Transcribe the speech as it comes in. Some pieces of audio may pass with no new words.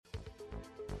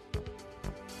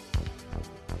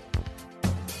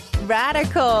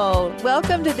radical.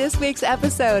 Welcome to this week's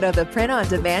episode of the Print on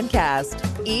Demand Cast.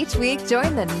 Each week,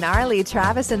 join the gnarly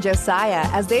Travis and Josiah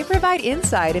as they provide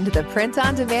insight into the print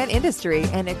on demand industry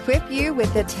and equip you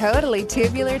with the totally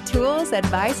tubular tools,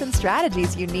 advice, and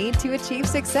strategies you need to achieve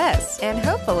success and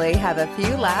hopefully have a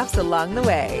few laughs along the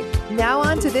way. Now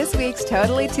on to this week's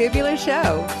Totally Tubular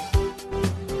show.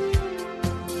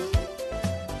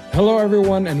 Hello,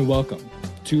 everyone, and welcome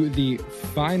to the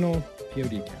final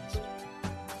POD cast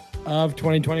of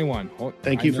 2021.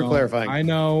 Thank you for clarifying. I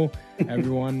know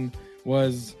everyone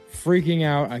was freaking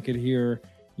out. I could hear,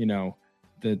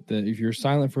 that if you're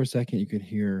silent for a second, you could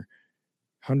hear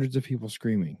hundreds of people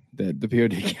screaming that the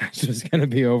POD cast was going to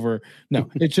be over. No,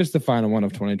 it's just the final one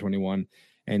of 2021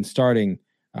 and ending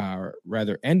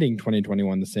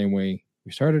 2021 the same way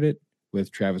we started it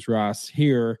with Travis Ross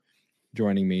here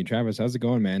joining me. Travis, how's it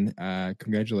going, man?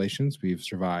 Congratulations. We've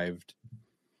survived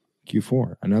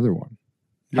Q4, another one.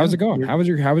 How's it going? How was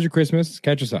your Christmas?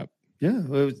 Catch us up. Yeah,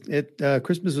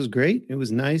 Christmas was great. It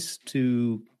was nice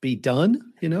to be done,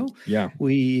 Yeah.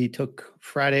 We took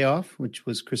Friday off, which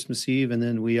was Christmas Eve, and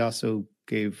then we also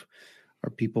gave our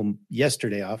people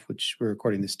yesterday off, which we're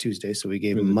recording this Tuesday, so we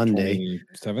gave them Monday.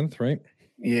 27th, right?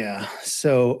 Yeah.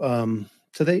 So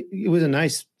it was a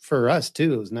nice for us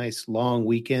too. It was a nice long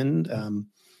weekend.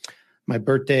 My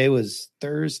birthday was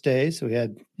Thursday, so we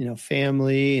had,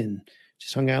 family and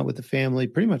just hung out with the family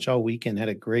pretty much all weekend. Had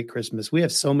a great Christmas. We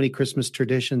have so many Christmas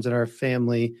traditions in our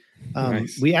family.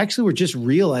 Nice. We actually were just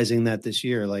realizing that this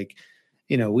year,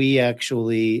 we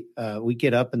actually, we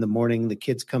get up in the morning, the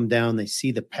kids come down, they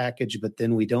see the package, but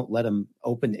then we don't let them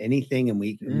open anything. And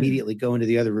we immediately go into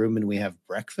the other room and we have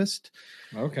breakfast.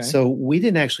 Okay. So we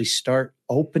didn't actually start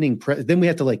opening. Then we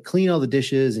have to clean all the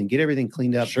dishes and get everything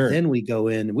cleaned up. Sure. Then we go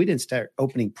in. We didn't start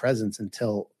opening presents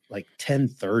until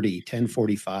 10:30,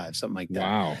 10:45, something like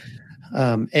that.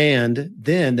 Wow. And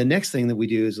then the next thing that we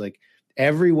do is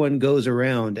everyone goes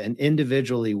around and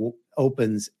individually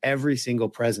opens every single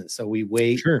present. So we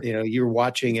wait, Sure. You're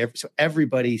watching so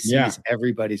everybody sees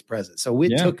everybody's present. So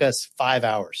it took us 5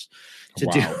 hours to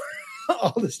do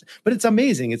all this, but it's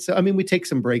amazing. We take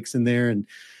some breaks in there and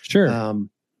sure.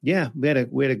 we had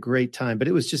a great time, but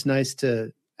it was just nice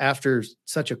to, after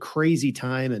such a crazy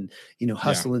time and,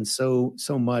 hustling so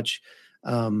much,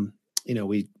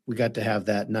 we got to have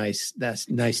that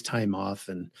nice time off,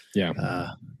 and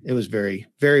it was very,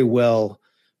 very well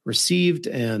received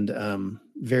and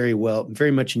very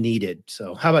much needed.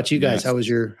 So how about you guys? Yes. How was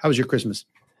your Christmas?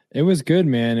 It was good,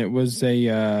 man. It was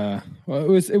it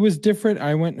was different.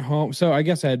 I went home. So I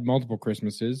guess I had multiple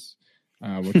Christmases,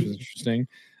 which was interesting.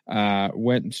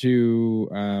 Went to,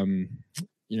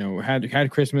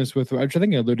 had Christmas with, which I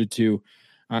think I alluded to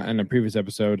in a previous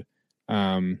episode.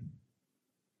 I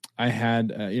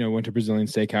had, went to Brazilian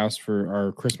Steakhouse for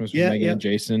our Christmas with Megan and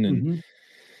Jason,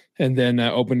 and then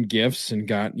opened gifts and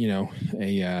got, a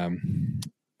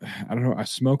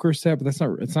smoker set, but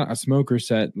it's not a smoker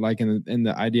set in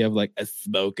the idea of a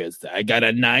smoker set. I got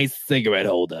a nice cigarette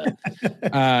holder.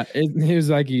 It was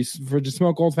for just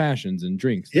smoke old fashions and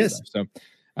drinks. Yes. And stuff. So,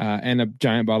 and a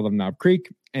giant bottle of Knob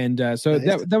Creek. And so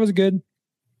nice. that was good.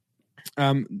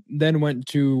 Then went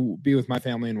to be with my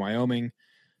family in Wyoming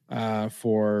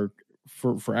for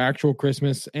actual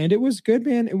Christmas, and it was good,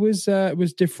 man. It was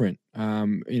different.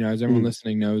 As everyone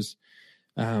listening knows,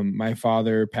 my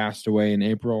father passed away in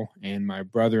April, and my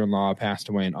brother-in-law passed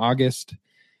away in August,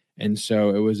 and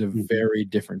so it was a very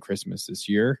different Christmas this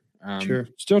year. Sure.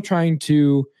 Still trying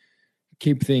to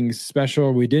keep things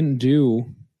special. We didn't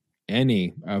do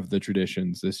any of the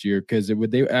traditions this year because I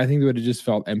think it would have just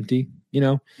felt empty,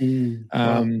 Wow.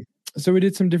 So we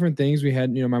did some different things. We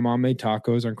had, my mom made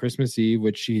tacos on Christmas Eve,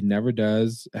 which she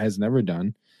has never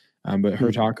done. But her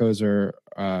tacos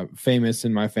are famous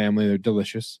in my family. They're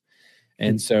delicious.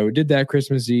 And so did that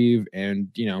Christmas Eve, and,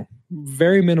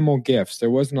 very minimal gifts. There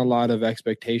wasn't a lot of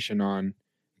expectation on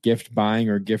gift buying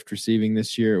or gift receiving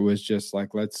this year. It was just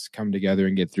let's come together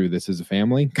and get through this as a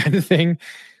family kind of thing.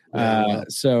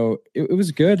 So it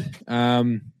was good.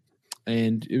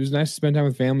 And it was nice to spend time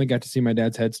with family. Got to see my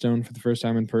dad's headstone for the first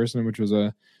time in person, which was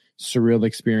a surreal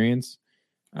experience.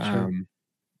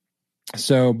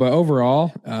 Sure. But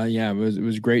overall, it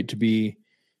was great to be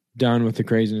done with the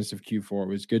craziness of Q4. It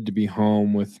was good to be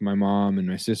home with my mom and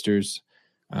my sisters.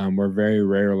 We're very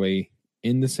rarely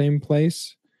in the same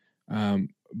place. But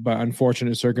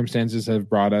unfortunate circumstances have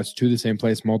brought us to the same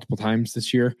place multiple times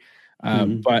this year.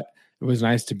 But it was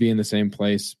nice to be in the same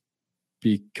place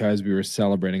because we were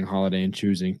celebrating a holiday and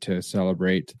choosing to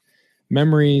celebrate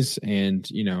memories and,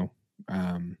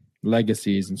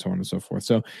 legacies and so on and so forth.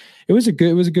 So it was a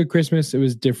good Christmas. It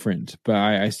was different, but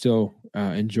I still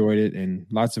enjoyed it, and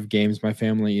lots of games. My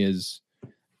family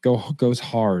goes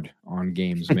hard on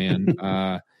games, man.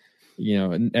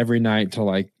 And every night till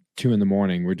like 2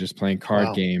 a.m, we're just playing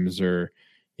card games, or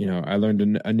I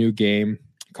learned a new game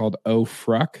called Fruck,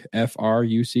 Fruck.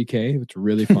 It's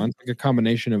really fun. It's like a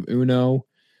combination of Uno,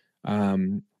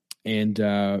 so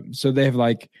they have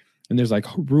and there's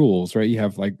rules, right? You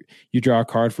have you draw a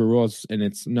card for rules, and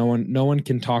it's no one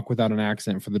can talk without an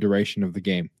accent for the duration of the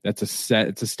game. It's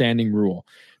a standing rule.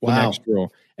 The next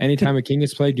rule: anytime a king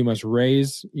is played, you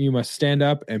must stand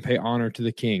up and pay honor to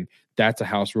the king. That's a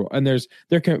house rule. And there's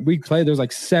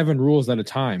 7 rules at a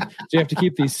time. So you have to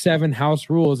keep these 7 house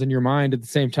rules in your mind at the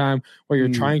same time while you're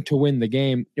trying to win the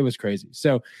game. It was crazy.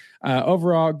 So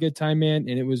overall, good time, man.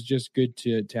 And it was just good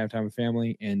to have time with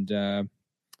family and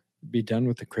be done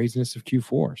with the craziness of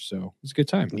Q4. So it was a good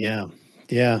time. Yeah.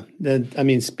 Yeah.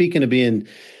 Speaking of being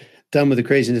done with the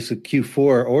craziness of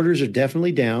Q4, orders are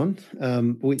definitely down.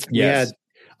 We had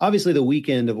obviously the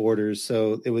weekend of orders.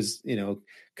 So it was,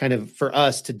 kind of for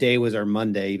us, today was our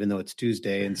Monday, even though it's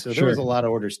Tuesday. And so there was a lot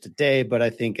of orders today, but I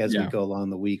think as we go along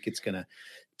the week, it's going to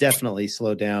definitely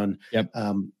slow down. Yep.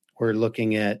 We're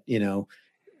looking at,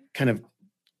 kind of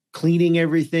cleaning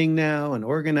everything now and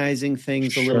organizing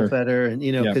things a little better. And,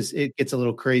 because it gets a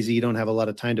little crazy. You don't have a lot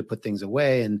of time to put things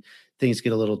away, and things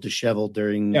get a little disheveled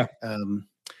during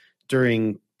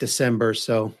December.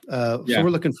 So we're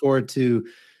looking forward to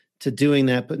doing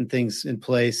that, putting things in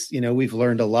place. We've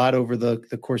learned a lot over the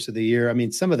course of the year.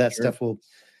 Some of that stuff will,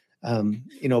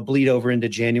 bleed over into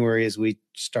January as we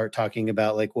start talking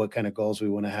about what kind of goals we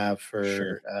want to have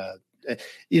for,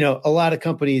 a lot of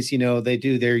companies, they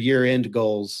do their year-end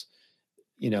goals,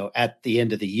 at the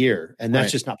end of the year, and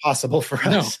that's just not possible for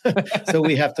us. No. So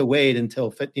we have to wait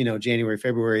until, January,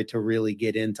 February to really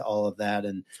get into all of that.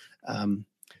 And,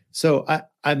 so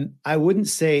I wouldn't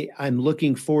say I'm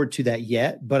looking forward to that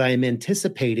yet, but I'm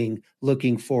anticipating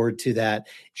looking forward to that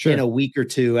in a week or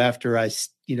two after I,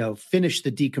 finish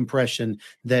the decompression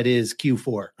that is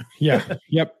Q4. Yeah.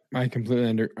 Yep. I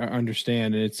completely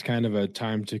understand. And it's kind of a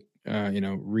time to,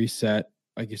 reset,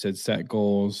 like you said, set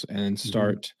goals and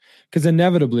start, because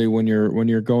inevitably when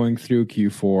you're going through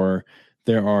Q4,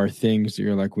 there are things that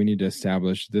you're like, we need to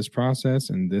establish this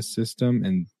process and this system,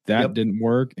 and that didn't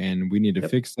work, and we need to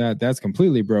fix that. That's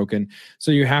completely broken.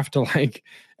 So you have to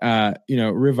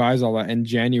revise all that. And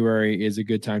January is a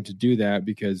good time to do that,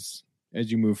 because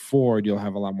as you move forward, you'll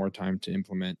have a lot more time to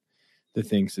implement the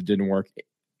things that didn't work,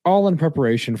 all in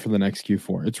preparation for the next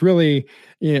Q4. It's really,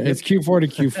 it's Q4 to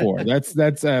Q4.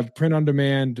 That's print on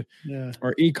demand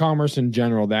or e-commerce in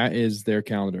general. That is their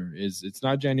calendar. It's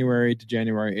not January to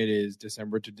January. It is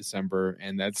December to December.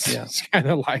 And that's kind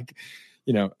of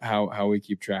how we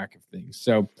keep track of things.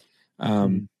 So, but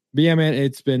yeah, man,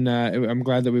 it's been, I'm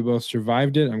glad that we both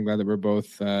survived it. I'm glad that we're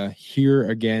both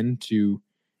here again to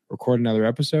record another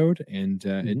episode, and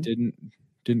it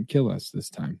didn't kill us this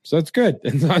time. So that's good.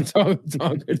 It's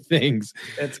all good things.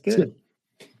 That's good.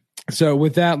 So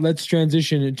with that, let's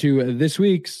transition into this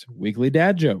week's weekly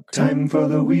dad joke. Time for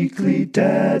the weekly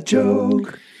dad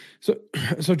joke.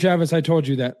 So Travis, I told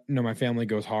you that, my family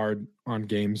goes hard on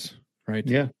games, right?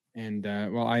 Yeah. And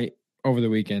over the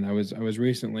weekend, I was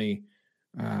recently,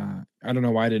 I don't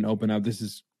know why I didn't open up. This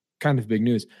is kind of big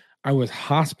news. I was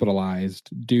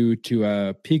hospitalized due to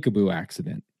a peekaboo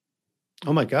accident.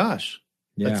 Oh my gosh.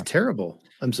 Yeah. That's terrible.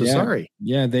 I'm so sorry.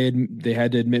 Yeah, they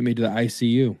had to admit me to the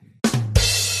ICU.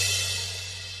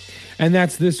 And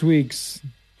that's this week's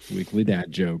weekly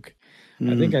dad joke.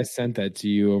 I think I sent that to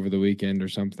you over the weekend or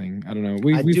something. I don't know.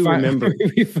 We remember.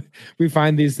 we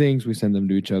find these things, we send them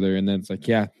to each other, and then it's like,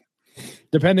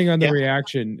 depending on the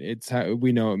reaction, it's how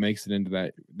we know it makes it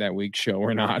into that week's show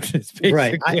or not. It's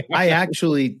right. I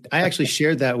actually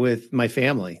shared that with my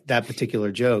family, that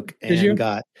particular joke, and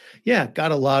got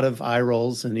a lot of eye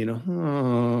rolls and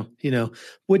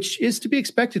which is to be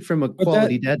expected from a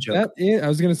quality dad joke. I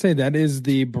was going to say that is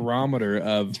the barometer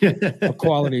of a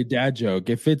quality dad joke.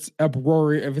 If it's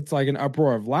like an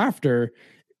uproar of laughter,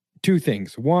 2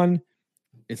 things: 1,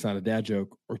 it's not a dad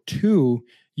joke, or 2,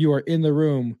 you are in the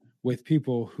room with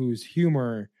people whose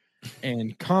humor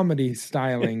and comedy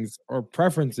stylings or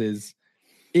preferences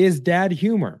is dad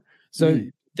humor. So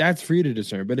that's for you to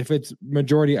discern. But if it's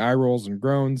majority eye rolls and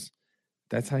groans,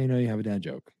 that's how you know you have a dad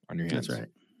joke on your hands. That's right.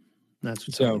 That's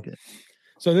what's so good.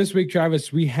 So this week,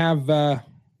 Travis, we have,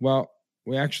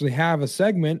 we actually have a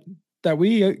segment that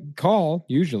we call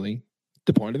usually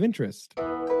the point of interest.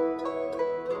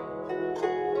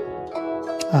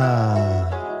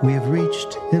 We have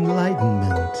reached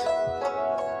enlightenment.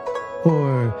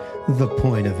 Or the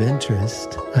point of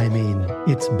interest. I mean,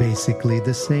 it's basically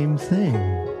the same thing.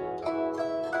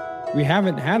 we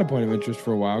haven't had a point of interest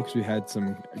for a while because we had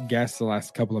some guests the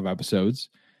last couple of episodes.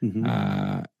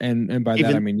 And by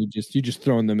that I mean you just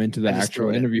throwing them into the actual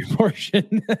interview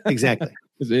portion. Exactly.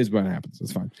 is what happens.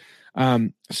 That's fine.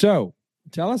 So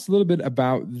tell us a little bit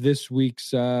about this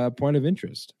week's point of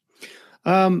interest.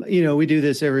 We do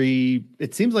this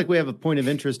it seems like we have a point of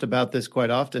interest about this quite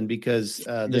often because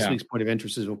this week's point of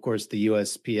interest is, of course, the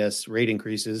USPS rate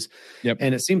increases. Yep.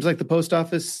 And it seems like the post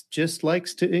office just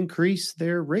likes to increase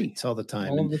their rates all the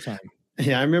time. All the time.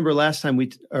 Yeah, I remember last time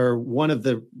one of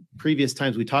the previous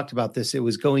times we talked about this, it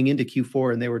was going into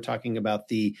Q4 and they were talking about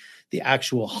the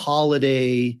actual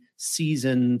holiday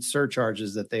season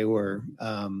surcharges that they were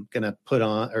going to put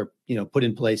on or, put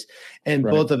in place. And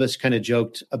both of us kind of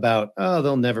joked about,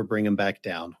 they'll never bring them back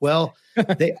down. Well,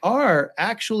 they are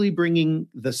actually bringing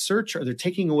they're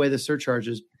taking away the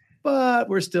surcharges, but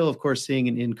we're still, of course, seeing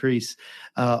an increase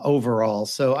overall.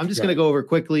 So I'm just going to go over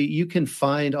quickly. You can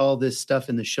find all this stuff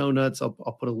in the show notes. I'll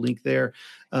put a link there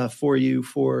for you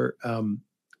for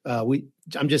I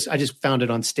just found it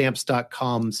on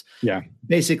stamps.com's. Yeah.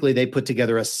 Basically, they put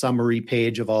together a summary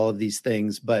page of all of these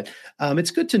things, but it's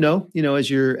good to know,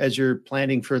 as you're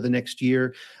planning for the next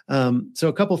year. So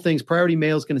a couple things. Priority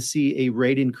mail is going to see a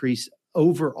rate increase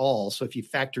overall. So if you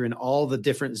factor in all the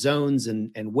different zones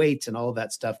and weights and all of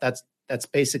that stuff, that's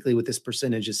basically what this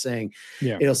percentage is saying.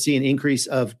 Yeah. It'll see an increase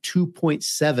of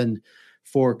 2.7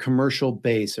 for commercial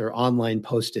base or online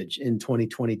postage in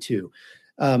 2022.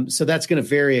 So that's going to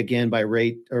vary again by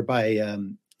rate or by,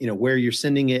 where you're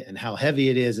sending it and how heavy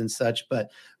it is and such, but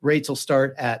rates will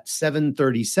start at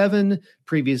 $7.37,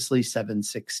 previously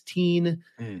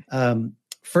 $7.16.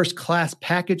 First class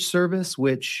package service,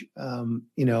 which,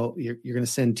 you're going to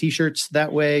send t-shirts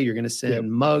that way. You're going to send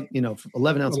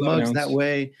 11 ounce mugs that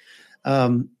way.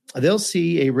 They'll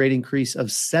see a rate increase of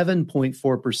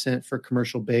 7.4% for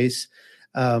commercial base.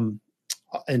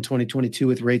 In 2022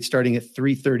 with rates starting at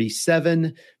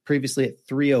 $3.37, previously at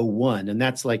 $3.01. And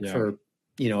that's for,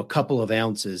 a couple of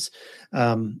ounces.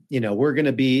 We're going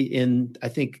to be in, I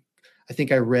think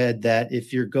I read that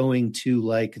if you're going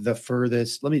to the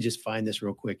furthest, let me just find this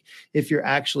real quick. If you're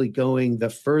actually going the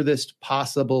furthest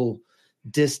possible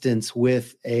distance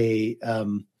with a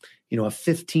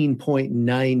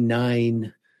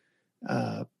 15.99,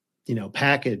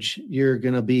 package, you're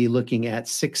going to be looking at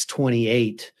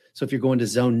 628. So if you're going to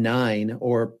zone 9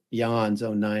 or beyond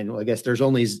zone 9, well, I guess there's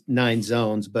only 9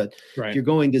 zones, but if you're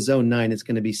going to zone 9, it's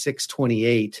going to be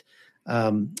 628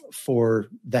 for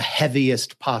the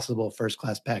heaviest possible first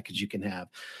class package you can have,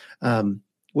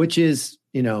 which is,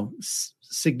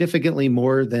 significantly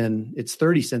more than it's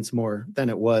 30 cents more than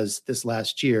it was this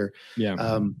last year.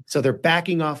 Yeah. So they're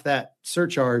backing off that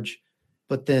surcharge,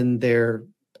 but then they're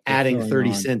adding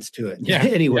 30 cents to it. Yeah.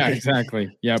 Anyway. Yeah,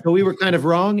 exactly. Yeah. So we were kind of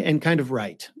wrong and kind of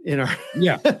right in our.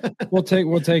 Yeah. We'll take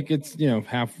it's,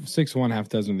 half 6 one, half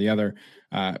dozen the other.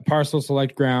 Parcel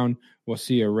select ground will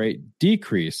see a rate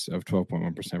decrease of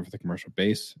 12.1% for the commercial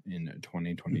base in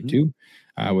 2022,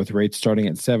 with rates starting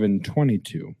at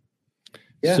 $7.22.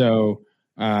 Yeah. So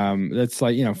that's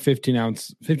 15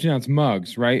 ounce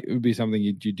mugs, right? It would be something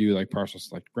you do like parcel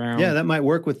select ground. Yeah, that might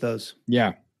work with those.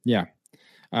 Yeah. Yeah.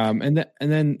 And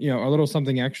then a little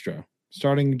something extra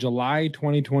starting July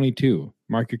 2022.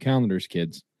 Mark your calendars,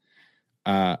 kids.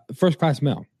 First class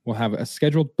mail will have a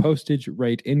scheduled postage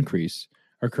rate increase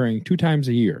occurring 2 times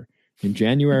a year in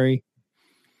January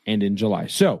and in July.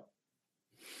 So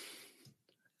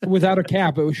without a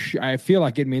cap, I feel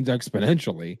like it means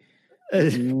exponentially.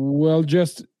 Will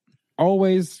just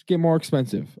always get more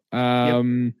expensive.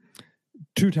 2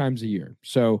 times a year.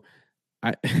 So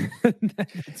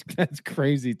that's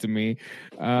crazy to me.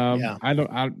 I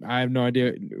have no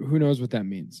idea. Who knows what that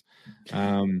means?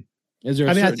 Is there?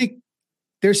 I think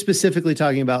they're specifically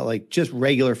talking about just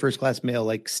regular first class mail,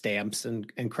 like stamps and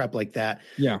crap like that.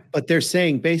 Yeah. But they're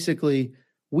saying basically,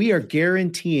 we are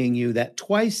guaranteeing you that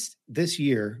twice this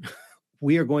year,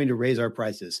 we are going to raise our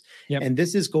prices. Yep. And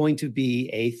this is going to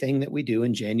be a thing that we do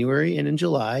in January and in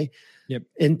July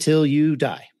until you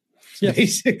die. Yes.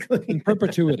 Basically. In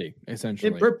perpetuity,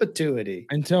 essentially. In perpetuity.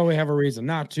 Until we have a reason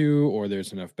not to, or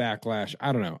there's enough backlash.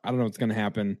 I don't know. what's going to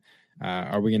happen.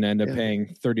 Are we going to end up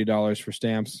paying $30 for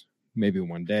stamps? Maybe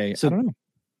one day. So I don't know.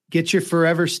 Get your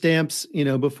forever stamps,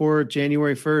 before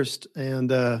January 1st and,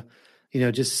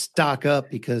 just stock up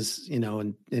because, in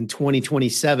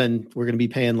 2027, we're going to be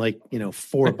paying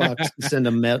 $4 to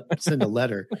send a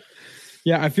letter.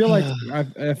 Yeah. I feel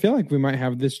like we might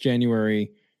have this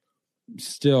January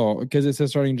still, because it says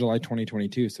starting July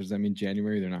 2022. So does that mean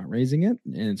January they're not raising it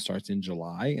and it starts in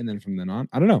July and then from then on?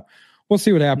 I don't know. We'll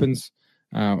see what happens.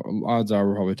 Odds are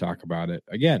we'll probably talk about it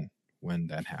again when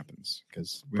that happens,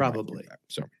 because probably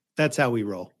so that's how we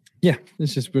roll. Yeah, we'll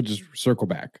just circle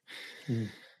back.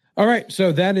 All right,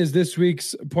 so that is this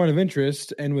week's point of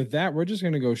interest, and with that, we're just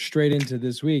going to go straight into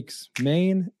this week's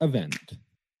main event.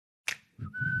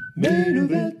 Main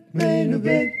event, main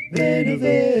event, main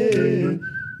event,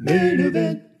 main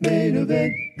event, main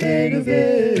event, main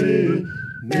event,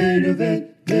 main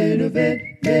event, main event,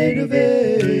 main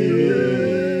event.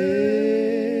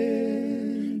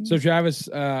 So Travis,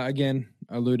 again,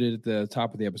 alluded at the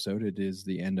top of the episode, it is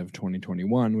the end of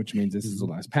 2021, which means this is the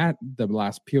last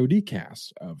POD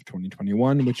cast of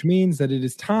 2021, which means that it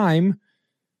is time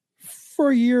for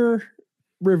a year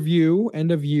review,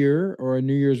 end of year, or a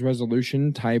New Year's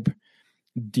resolution type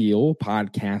deal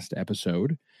podcast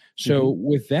episode. So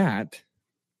with that,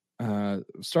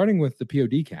 starting with the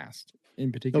POD cast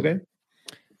in particular,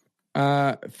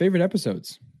 favorite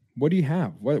episodes. What do you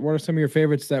have? What are some of your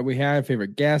favorites that we had?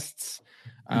 Favorite guests?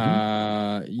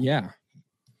 Yeah.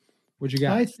 What you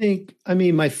got? Obviously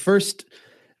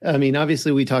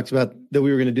we talked about that we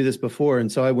were going to do this before.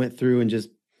 And so I went through and just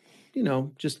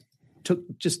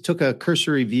took a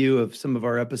cursory view of some of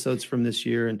our episodes from this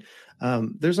year. And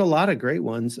there's a lot of great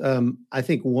ones. I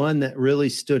think one that really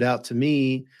stood out to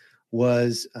me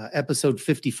was episode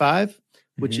 55,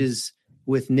 which is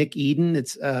with Nick Eden.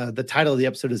 It's the title of the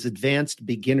episode is Advanced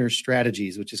Beginner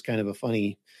Strategies, which is kind of a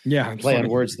funny play on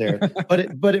words there.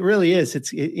 but it really is.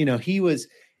 He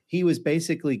was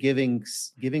basically giving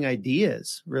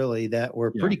ideas really that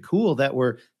were pretty cool, that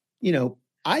were,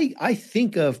 I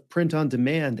think of print on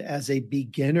demand as a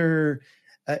beginner.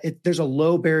 There's a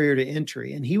low barrier to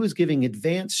entry, and he was giving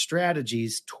advanced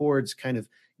strategies towards kind of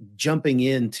jumping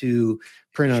into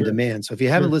print on demand. So if you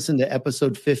haven't listened to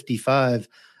episode 55,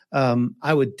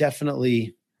 I would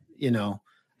definitely,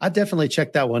 I'd definitely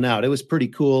check that one out. It was pretty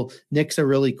cool. Nick's a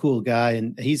really cool guy,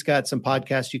 and he's got some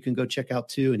podcasts you can go check out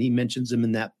too. And he mentions them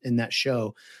in that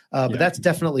show. But that's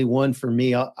definitely one for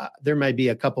me. There might be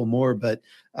a couple more, but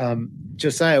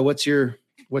Josiah, what's your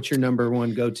number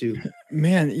one go-to?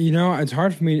 Man, it's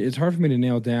hard for me to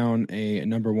nail down a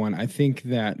number one. I think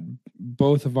that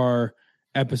both of our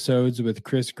episodes with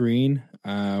Chris Green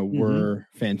were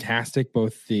fantastic.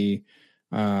 Both the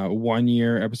 1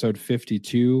 year episode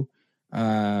 52,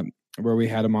 where we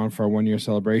had him on for our 1 year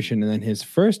celebration, and then his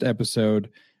first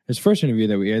interview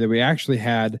that we actually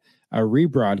had a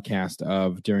rebroadcast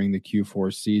of during the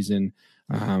Q4 season.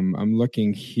 I'm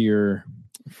looking here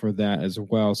for that as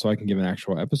well, so I can give an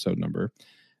actual episode number.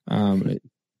 But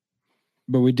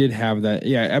we did have that.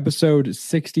 Yeah, episode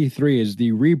 63 is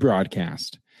the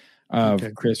rebroadcast of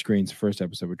Chris Green's first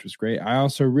episode, which was great. I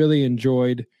also really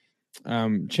enjoyed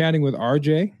chatting with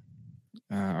RJ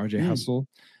Hustle,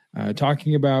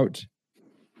 talking about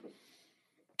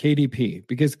KDP,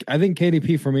 because I think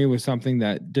KDP for me was something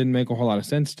that didn't make a whole lot of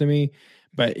sense to me,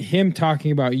 but him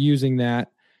talking about using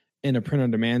that in a print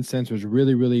on demand sense was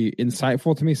really, really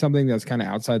insightful to me, something that's kind of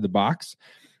outside the box.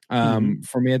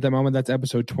 For me at the moment, that's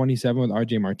episode 27 with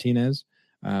RJ Martinez,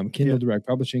 Kindle Direct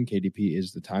Publishing. KDP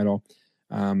is the title.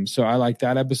 So I like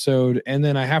that episode. And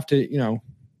then I have to,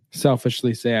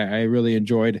 selfishly say I really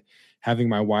enjoyed having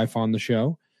my wife on the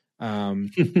show.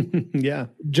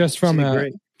 Just from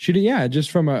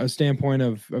a standpoint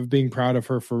of being proud of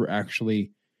her for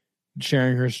actually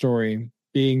sharing her story,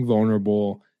 being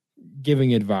vulnerable,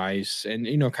 giving advice, and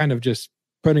kind of just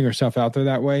putting herself out there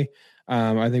that way.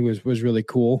 I think was really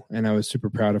cool, and I was super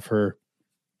proud of her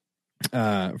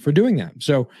for doing that.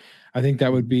 So I think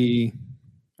that would be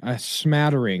a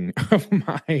smattering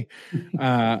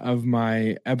of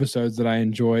my episodes that I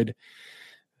enjoyed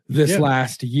this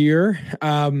last year.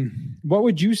 What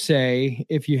would you say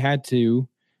if you had to?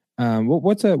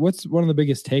 What's one of the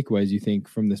biggest takeaways you think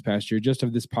from this past year, just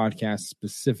of this podcast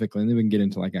specifically? And then we can get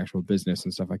into like actual business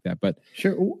and stuff like that. But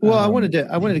sure. Well, I wanted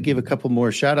to give a couple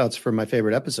more shout outs for my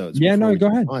favorite episodes. Yeah, no,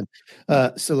 go ahead.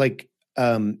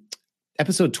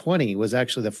 Episode 20 was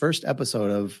actually the first episode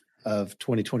of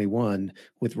 2021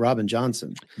 with Robin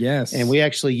Johnson. Yes. And we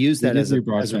actually used that as a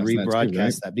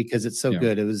rebroadcast right? Because it's so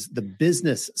good. It was the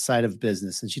business side of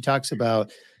business. And she talks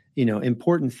about,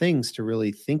 important things to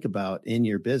really think about in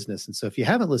your business. And so if you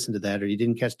haven't listened to that, or you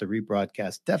didn't catch the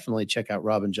rebroadcast, definitely check out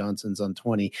Robin Johnson's on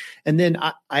 20. And then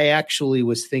I actually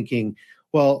was thinking,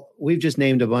 well, we've just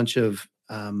named a bunch of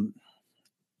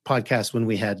podcasts when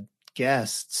we had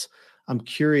guests. I'm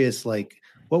curious,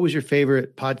 what was your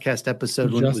favorite podcast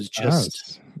episode when it was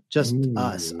just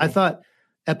us? I thought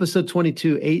episode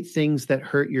 22, 8 Things That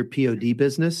Hurt Your POD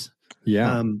Business.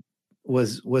 Yeah.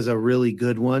 Was a really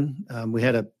good one. We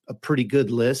had a pretty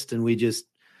good list, and we just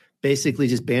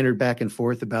basically bantered back and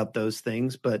forth about those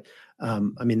things. But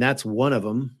that's one of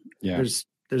them. there's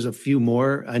a few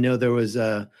more. I know there was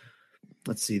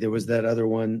let's see, there was that other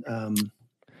one.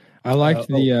 I liked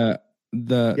Yep,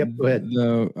 go ahead.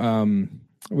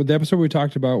 With the episode we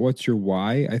talked about what's your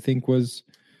why, I think was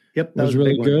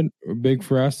really good, big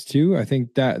for us too. I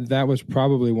think that was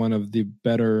probably one of the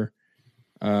better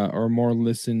or more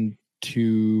listened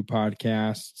to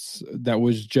podcasts that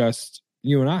was just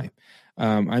you and I.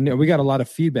 I know we got a lot of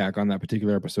feedback on that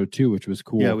particular episode too, which was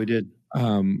cool. Yeah, we did.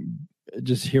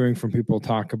 Just hearing from people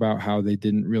talk about how they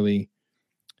didn't really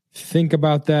think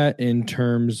about that in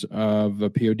terms of a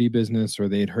POD business, or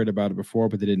they had heard about it before,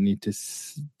 but they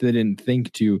didn't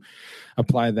think to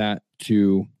apply that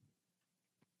to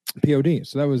POD.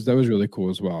 So that was really cool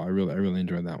as well. I really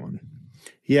enjoyed that one.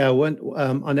 Yeah.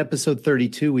 On episode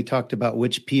 32, we talked about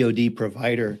which POD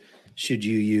provider should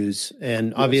you use.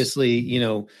 And obviously, you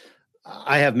know,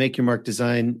 I have Make Your Mark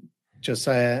Design.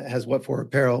 Josiah has What For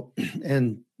Apparel,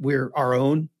 and we're our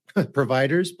own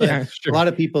providers. But a lot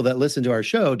of people that listen to our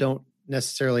show don't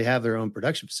necessarily have their own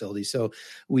production facility. So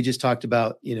we just talked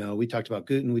about, you know, we talked about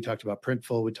Guten, we talked about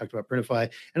Printful, we talked about Printify,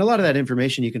 and a lot of that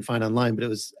information you can find online, but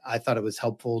I thought it was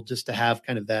helpful just to have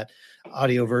kind of that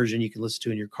audio version you can listen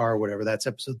to in your car or whatever. That's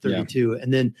episode 32. Yeah.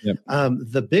 And then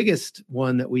the biggest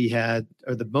one that we had,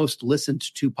 or the most listened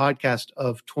to podcast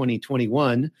of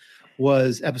 2021,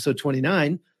 was episode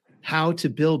 29, How to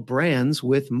Build Brands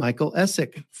with Michael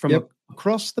Essick from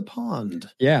across the pond.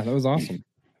 Yeah, that was awesome.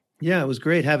 Yeah, it was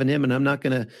great having him. And I'm not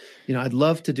going to, you know, I'd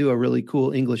love to do a really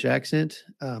cool English accent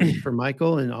for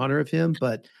Michael in honor of him,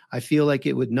 but I feel like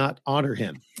it would not honor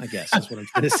him, I guess is what I'm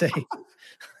trying to say.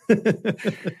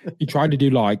 He tried to do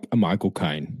like a Michael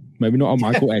Caine. Maybe not a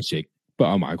Michael Essick, but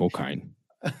a Michael Caine.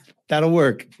 That'll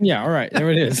work. Yeah, all right.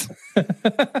 There it is.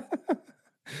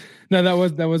 No,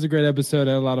 that was a great episode.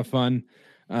 I had a lot of fun.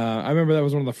 I remember that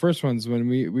was one of the first ones when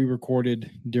we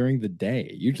recorded during the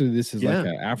day. Usually this is like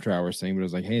an after hours thing, but it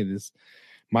was like, hey, this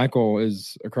Michael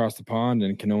is across the pond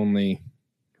and can only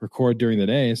record during the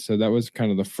day. So that was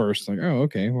kind of the first, like, oh,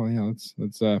 okay, well, yeah,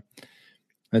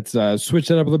 let's switch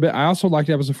that up a little bit. I also liked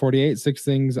episode 48, 6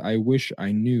 Things I Wish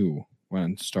I Knew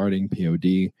When Starting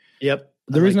POD. Yep.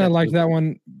 The reason I like that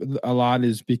one a lot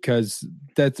is because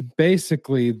that's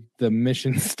basically the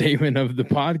mission statement of the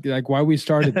podcast, like why we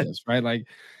started this, right? Like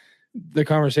the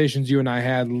conversations you and I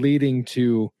had leading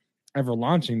to ever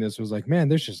launching this was like, man,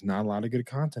 there's just not a lot of good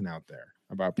content out there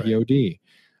about POD.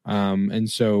 And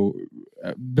so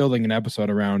building an episode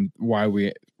around why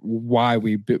we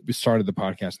started the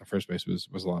podcast in the first place was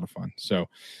a lot of fun. So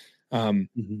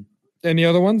any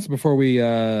other ones before we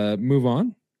move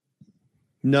on?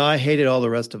 No, I hated all the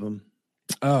rest of them.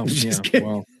 Oh, yeah. Kidding.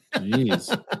 Well,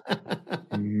 geez.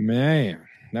 Man,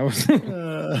 that was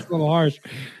a little harsh.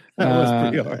 That was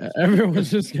pretty harsh.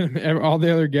 Everyone's just all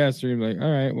the other guests are like,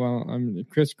 all right, well,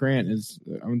 Chris Grant is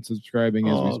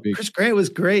unsubscribing as we speak. Chris Grant was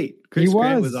great.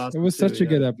 Grant was awesome. It was such a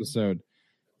good episode.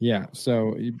 Yeah.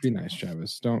 So be nice,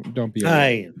 Travis. Don't be.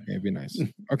 Okay, be nice.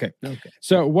 Okay.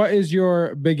 So what is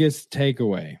your biggest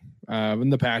takeaway in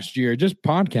the past year, just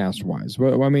podcast wise?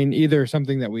 Well, I mean, either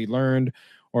something that we learned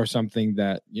or something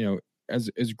that, you know, as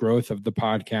growth of the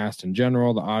podcast in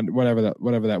general, whatever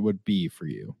that would be for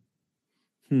you.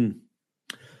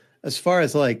 As far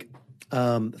as like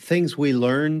things we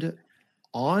learned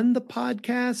on the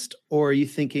podcast, or are you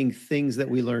thinking things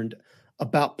that we learned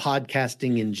about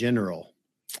podcasting in general?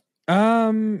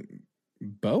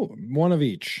 Both, one of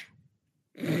each.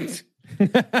 Great.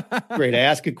 I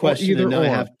ask a question and now I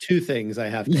have two things I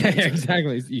have to answer.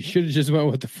 Exactly. You should have just went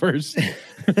with the first.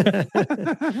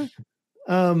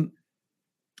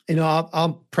 You know,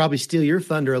 I'll probably steal your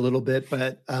thunder a little bit,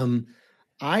 but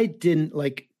I didn't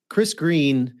like Chris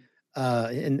Green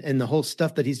and the whole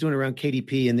stuff that he's doing around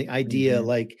KDP and the idea,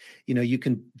 like, you know, you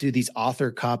can do these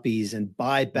author copies and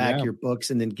buy back your books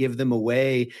and then give them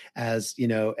away as, you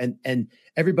know, and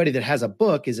everybody that has a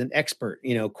book is an expert,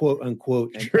 you know, quote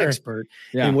unquote, an expert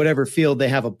in whatever field they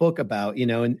have a book about, you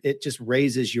know, and it just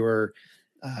raises your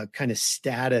kind of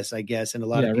status, I guess, in a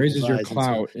lot of people's raises your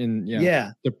clout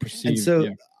the perceived. And so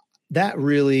that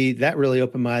really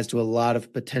opened my eyes to a lot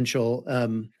of potential,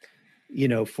 you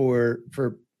know, for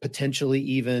potentially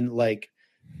even like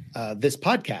this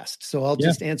podcast. So I'll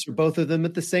just answer both of them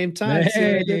at the same time.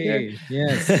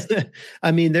 Yes.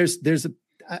 I mean,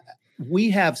 we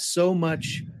have so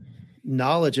much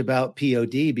knowledge about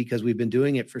POD because we've been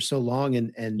doing it for so long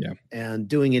and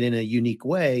doing it in a unique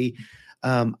way.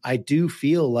 I do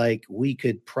feel like we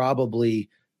could probably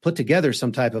put together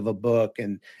some type of a book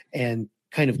and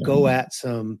kind of go at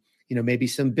some, you know, maybe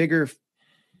some bigger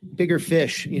bigger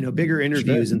fish, bigger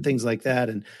interviews and things like that.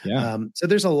 And so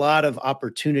there's a lot of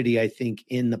opportunity, I think,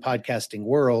 in the podcasting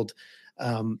world.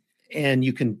 And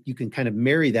you can kind of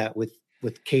marry that with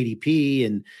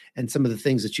KDP and some of the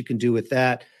things that you can do with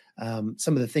that.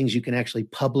 Some of the things you can actually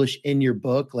publish in your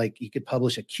book, like you could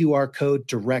publish a QR code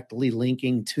directly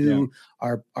linking to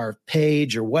our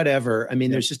page or whatever. I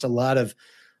mean, there's just a lot of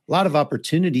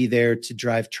opportunity there to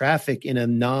drive traffic in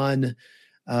a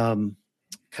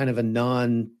kind of a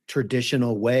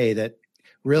non-traditional way that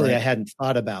really I hadn't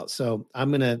thought about. So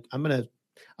I'm gonna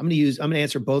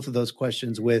answer both of those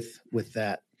questions with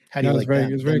that. How do you like that?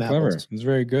 It was very clever. It was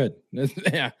very good.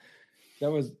 Yeah.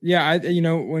 That was,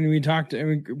 when we talked,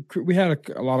 we had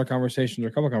a lot of conversations, or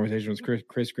a couple of conversations with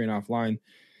Chris Green offline,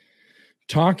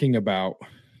 talking about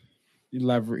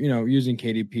using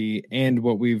KDP and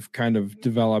what we've kind of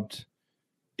developed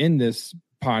in this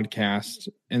podcast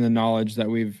and the knowledge that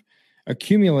we've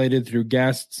accumulated through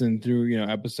guests and through,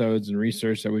 episodes and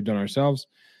research that we've done ourselves.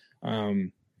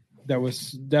 That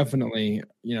was definitely,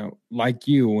 like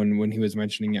you, when he was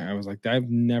mentioning it, I was like, I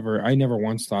never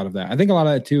once thought of that. I think a lot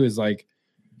of that too is like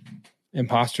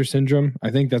imposter syndrome.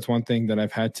 I think that's one thing that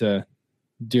I've had to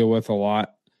deal with a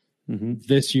lot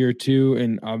this year too,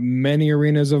 in many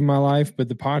arenas of my life. But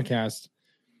the podcast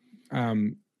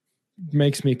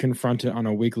makes me confront it on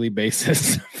a weekly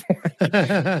basis.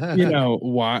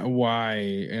 why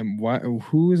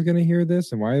who is going to hear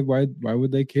this, and why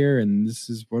would they care? And this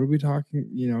is, what are we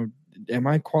talking? Am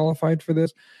I qualified for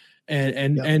this?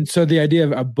 And so the idea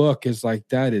of a book is like,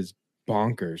 that is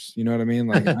bonkers. You know what I mean?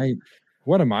 Like,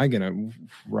 what am I going to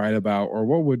write about, or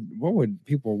what would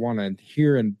people want to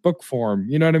hear in book form?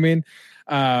 You know what I mean?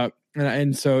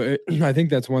 And so I think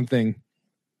that's one thing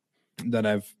that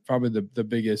I've probably the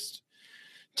biggest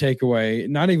takeaway,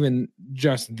 not even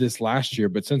just this last year,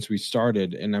 but since we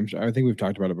started, and I think we've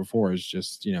talked about it before, is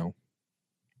just,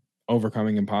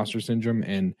 overcoming imposter syndrome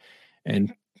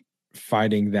and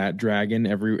fighting that dragon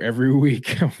every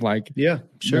week. Of like,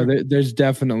 there's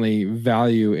definitely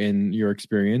value in your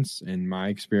experience and my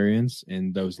experience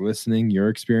and those listening, your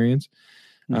experience.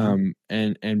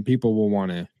 And people will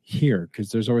want to hear,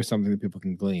 because there's always something that people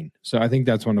can glean. So I think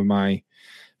that's one of my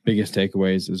biggest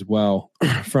takeaways as well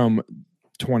from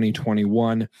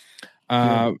 2021.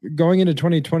 Going into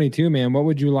 2022, man, what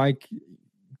would you like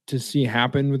to see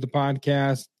happen with the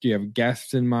podcast? Do you have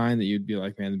guests in mind that you'd be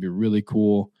like, man, it'd be really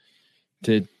cool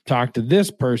to talk to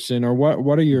this person? Or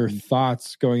what are your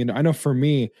thoughts going into? I know for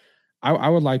me, I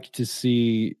would like to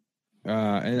see,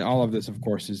 and all of this, of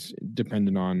course, is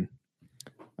dependent on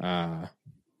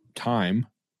time,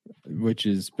 which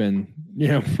has been,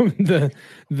 the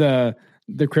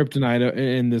kryptonite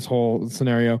in this whole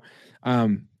scenario.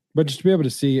 But just to be able to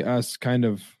see us kind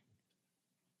of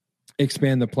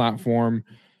expand the platform,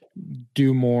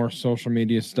 do more social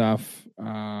media stuff,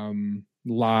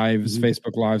 lives,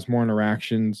 Facebook lives, more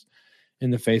interactions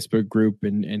in the Facebook group,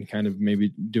 and kind of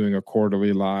maybe doing a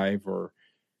quarterly live or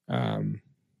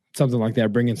something like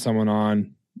that, bringing someone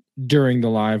on during the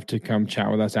live to come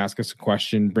chat with us, ask us a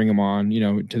question, bring them on,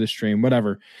 to the stream,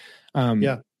 whatever.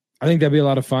 I think that'd be a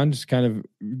lot of fun, just kind of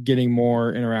getting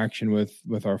more interaction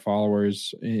with our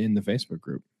followers in the Facebook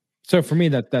group. So for me,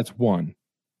 that's one.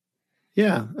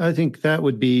 Yeah, I think that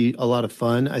would be a lot of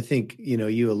fun. I think,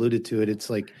 you alluded to it. It's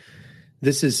like,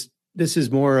 this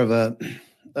is more of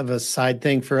a side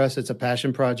thing for us. It's a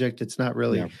passion project. It's not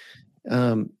really,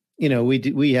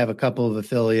 we have a couple of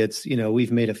affiliates,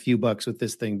 we've made a few bucks with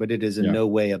this thing, but it is in no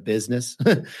way a business.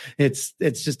 It's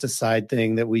just a side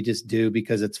thing that we just do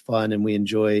because it's fun and we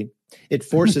enjoy. It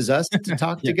forces us to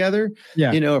talk together.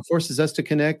 It forces us to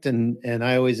connect. And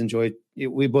I always enjoy,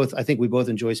 I think we both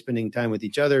enjoy spending time with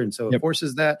each other. And so it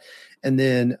forces that. And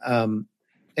then,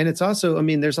 and it's also,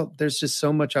 there's just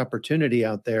so much opportunity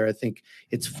out there. I think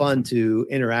it's fun to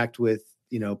interact with,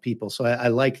 people. So I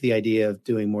like the idea of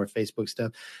doing more Facebook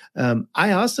stuff.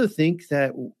 I also think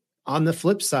that on the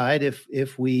flip side,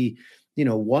 if we,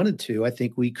 wanted to, I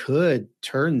think we could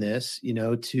turn this,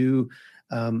 to,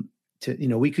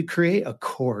 we could create a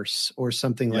course or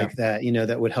something like that,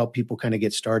 that would help people kind of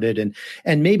get started.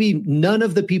 And maybe none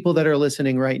of the people that are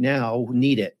listening right now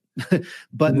need it,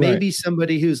 but maybe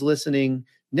somebody who's listening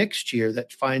next year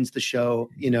that finds the show,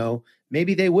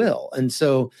 maybe they will. And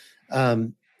so,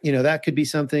 that could be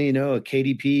something, a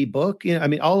KDP book,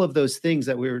 all of those things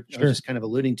that I was just kind of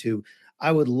alluding to.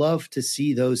 I would love to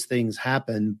see those things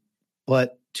happen.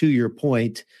 But to your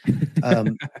point,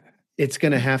 it's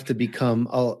going to have to become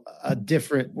a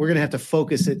different, we're going to have to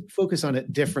focus on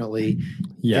it differently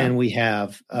than we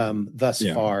have thus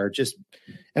far.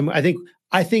 And I think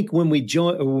I think when we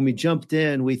jumped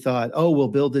in, we thought, oh, we'll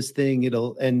build this thing.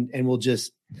 It'll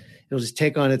just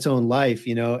take on its own life,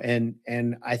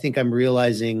 and I think I'm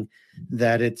realizing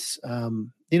that it's,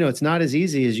 it's not as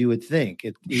easy as you would think.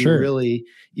 Sure.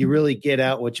 You really get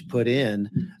out what you put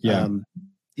in. Yeah.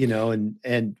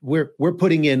 And we're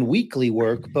putting in weekly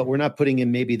work, but we're not putting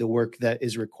in maybe the work that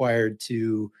is required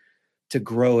to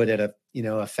grow it at a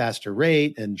faster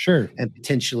rate and sure. And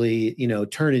potentially,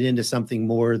 turn it into something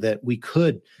more that we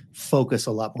could focus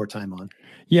a lot more time on.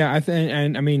 Yeah.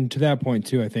 And I mean, to that point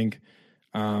too, I think,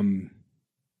 to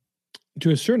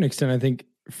a certain extent, I think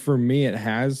for me, it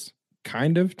has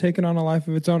kind of taken on a life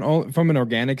of its own from an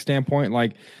organic standpoint,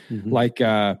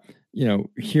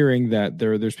 hearing that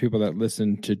there's people that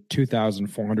listen to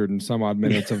 2,400 and some odd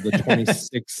minutes of the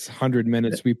 2,600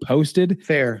 minutes we posted.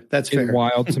 Fair. That's fair.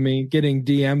 Wild to me. Getting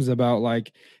DMs about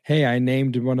like, hey, I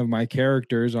named one of my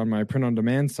characters on my print on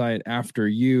demand site after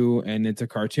you, and it's a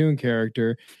cartoon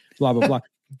character, blah, blah, blah.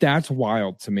 That's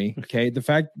wild to me. Okay. The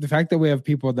fact that we have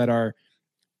people that are,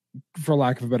 for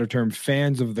lack of a better term,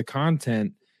 fans of the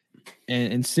content,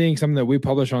 and seeing something that we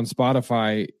publish on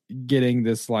Spotify, getting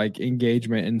this like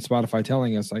engagement, and Spotify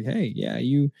telling us like, hey, yeah,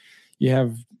 you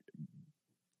have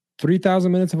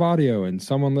 3,000 minutes of audio and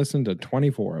someone listened to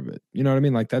 24 of it. You know what I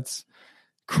mean? Like, that's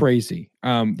crazy.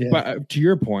 But to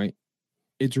your point,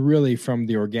 it's really from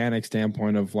the organic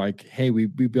standpoint of like, hey, we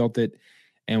built it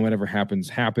and whatever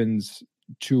happens,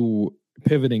 to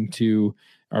pivoting to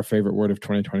our favorite word of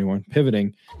 2021,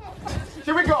 pivoting.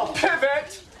 Here we go.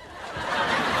 Pivot.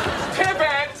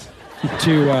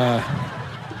 To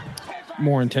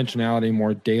more intentionality,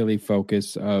 more daily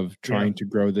focus of trying to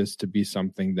grow this to be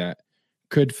something that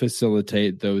could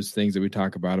facilitate those things that we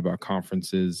talk about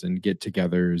conferences and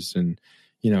get-togethers and,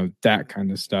 that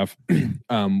kind of stuff.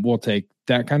 We'll take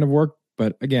that kind of work.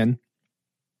 But again,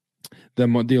 the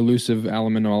elusive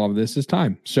element of all of this is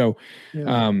time. So,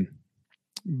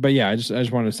 but yeah, I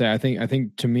just wanted to say, I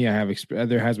think to me,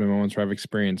 there has been moments where I've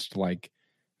experienced like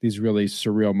these really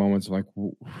surreal moments of like,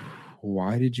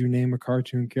 why did you name a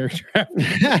cartoon character after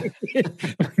me?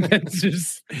 That's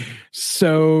just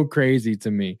so crazy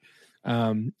to me.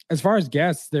 As far as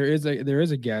guests, there is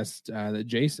a guest that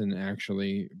Jason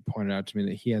actually pointed out to me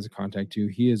that he has a contact to.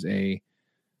 He is a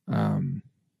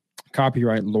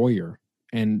copyright lawyer,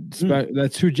 and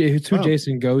that's who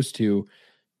Jason goes to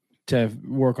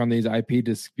work on these IP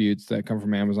disputes that come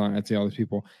from Amazon, Etsy, all these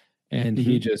people. And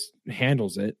he just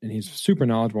handles it, and he's super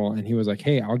knowledgeable. And he was like,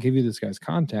 hey, I'll give you this guy's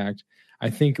contact. I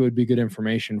think it would be good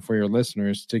information for your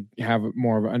listeners to have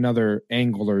more of another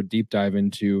angle or deep dive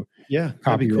into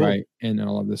copyright and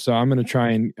all of this. So I'm going to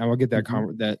try and I will get that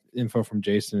that info from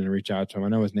Jason and reach out to him. I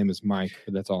know his name is Mike,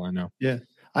 but that's all I know. Yeah.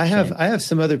 I have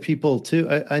some other people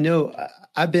too. I know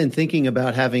I've been thinking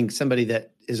about having somebody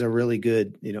that is a really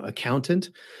good,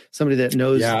 accountant, somebody that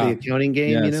knows the accounting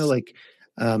game, like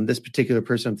this particular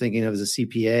person I'm thinking of is a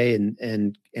CPA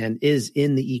and is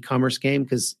in the e-commerce game,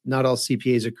 because not all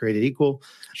CPAs are created equal.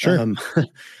 Sure.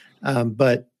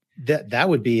 But that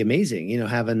would be amazing,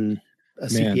 having a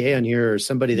CPA on here, or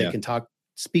somebody that can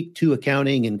speak to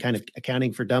accounting and kind of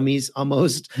accounting for dummies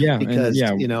almost. Yeah. Because,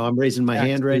 I'm raising my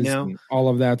hand right now. All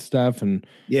of that stuff. And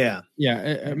I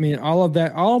mean, all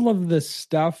of the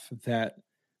stuff that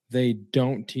they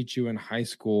don't teach you in high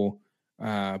school,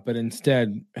 but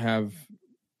instead have,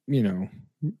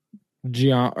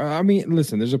 I mean,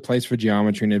 listen, there's a place for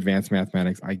geometry and advanced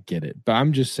mathematics. I get it, but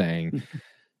I'm just saying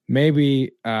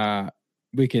maybe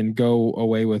we can go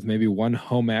away with maybe one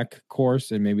home ec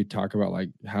course and maybe talk about like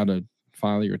how to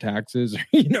file your taxes.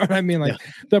 You know what I mean? Like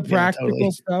the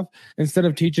practical stuff. Instead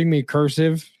of teaching me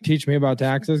cursive, teach me about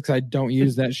taxes, because I don't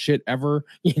use that shit ever.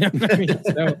 You know what I mean?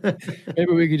 So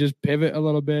maybe we could just pivot a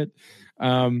little bit.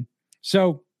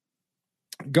 So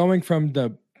going from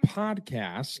the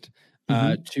podcast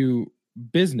to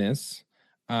business,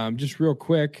 just real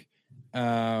quick,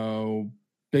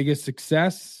 biggest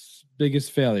success,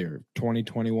 biggest failure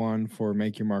 2021 for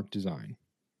Make Your Mark Design.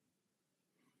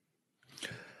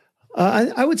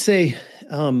 I would say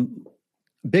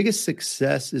biggest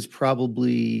success is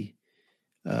probably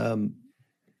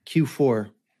Q4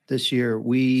 this year.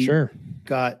 We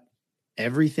got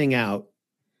everything out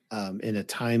in a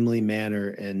timely manner,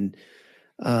 and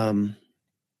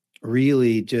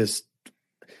really just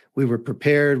we were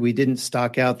prepared. We didn't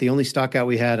stock out. The only stock out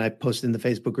we had, I posted in the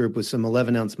Facebook group, was some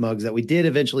 11-ounce mugs that we did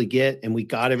eventually get, and we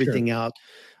got everything out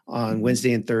on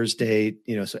Wednesday and Thursday.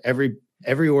 So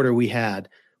every order we had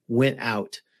went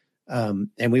out, and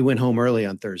we went home early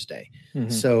on Thursday.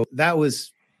 So that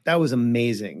was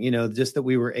amazing. Just that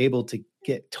we were able to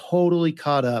get totally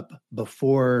caught up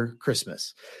before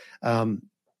Christmas.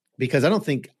 because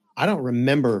I don't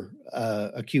remember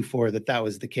a Q4 that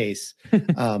was the case.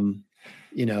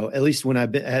 At least when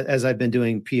as I've been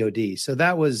doing POD. So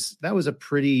that was a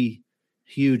pretty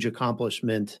huge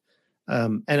accomplishment.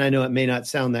 And I know it may not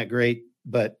sound that great,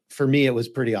 but for me, it was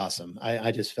pretty awesome.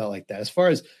 I just felt like that. As far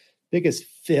as biggest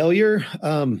failure,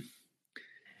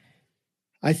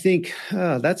 I think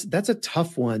that's a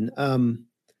tough one.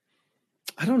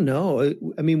 I don't know.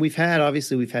 I mean, we've had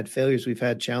failures, we've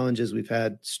had challenges, we've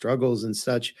had struggles and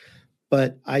such,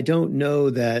 but I don't know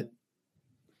that.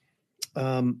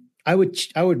 I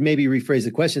would maybe rephrase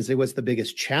the question and say, what's the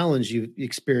biggest challenge you've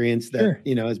experienced that,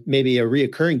 is maybe a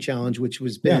reoccurring challenge, which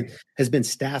has been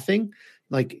staffing,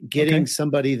 like getting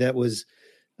somebody that was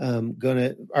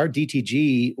our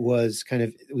DTG was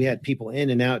we had people in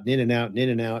and out and in and out and in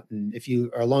and out. And if you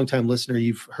are a longtime listener,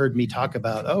 you've heard me talk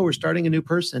about, we're starting a new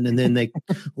person. And then they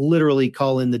literally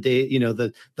call in the day,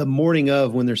 the morning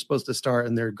of when they're supposed to start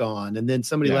and they're gone. And then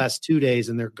somebody lasts 2 days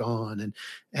and they're gone and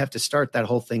have to start that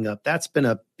whole thing up. That's been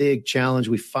a big challenge.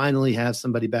 We finally have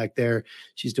somebody back there.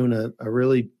 She's doing a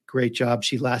really great job.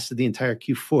 She lasted the entire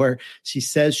Q4. She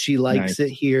says she likes it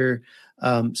here.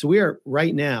 So we are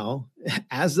right now,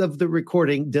 as of the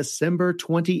recording, December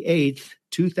 28th,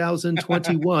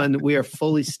 2021, we are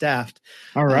fully staffed.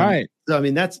 All right. So, I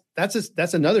mean, that's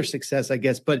another success, I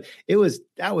guess, but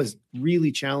that was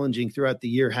really challenging throughout the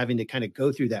year, having to kind of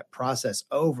go through that process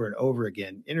over and over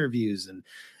again, interviews and,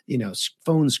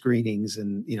 phone screenings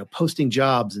and, posting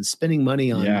jobs and spending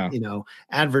money on,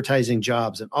 advertising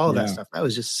jobs and all of that stuff. That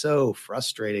was just so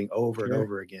frustrating over and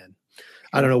over again.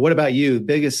 I don't know. What about you?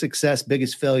 Biggest success,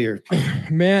 biggest failure?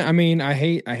 Man, I mean, I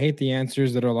hate the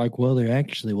answers that are like, well, they're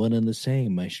actually one and the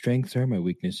same. My strengths are my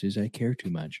weaknesses. I care too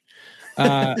much.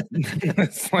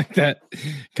 It's like that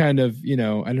kind of,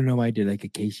 I don't know why I did like a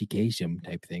Casey Kasem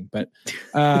type thing, but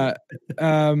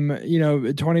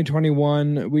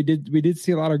 2021, we did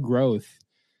see a lot of growth.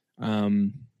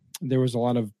 There was a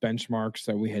lot of benchmarks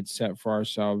that we had set for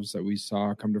ourselves that we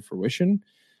saw come to fruition,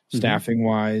 staffing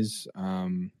wise,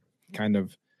 kind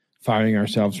of firing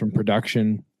ourselves from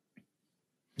production.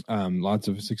 Lots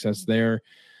of success there.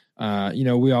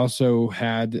 We also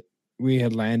had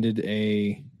landed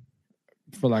a,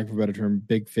 for lack of a better term,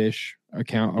 big fish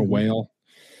account, a whale,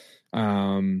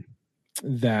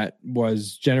 that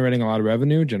was generating a lot of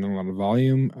revenue, generating a lot of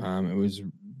volume. It was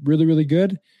really, really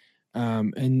good.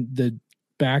 And the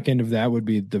back end of that would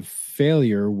be the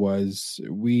failure was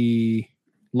we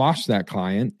lost that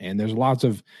client, and there's lots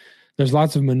of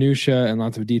minutia and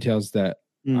lots of details that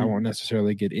I won't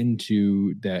necessarily get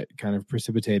into that kind of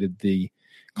precipitated the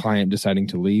client deciding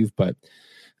to leave. But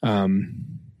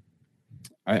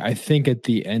I think at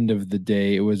the end of the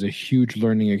day, it was a huge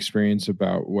learning experience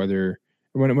about whether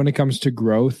when it comes to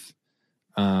growth,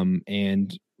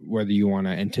 and whether you want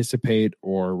to anticipate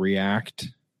or react,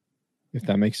 if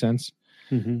that makes sense,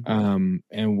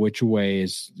 and which way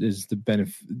is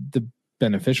the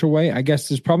beneficial way. I guess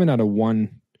there's probably not a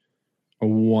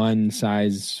one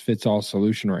size fits all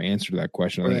solution or answer to that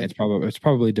question. I think it's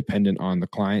probably dependent on the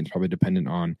client. It's probably dependent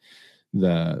on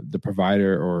the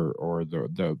provider or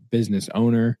the business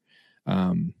owner.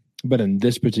 But in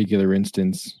this particular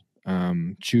instance,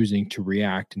 choosing to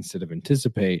react instead of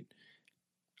anticipate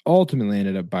ultimately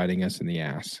ended up biting us in the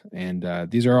ass. And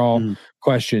these are all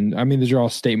questions. I mean, these are all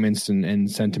statements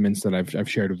and sentiments that I've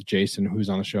shared with Jason, who's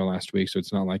on the show last week. So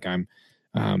it's not like I'm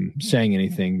saying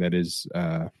anything that is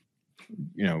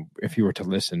if you were to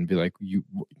listen, be like,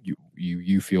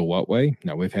 you feel what way?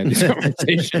 No, we've had these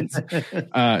conversations.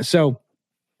 So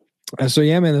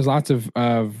yeah, man, there's lots of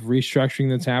restructuring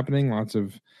that's happening, lots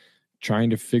of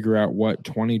trying to figure out what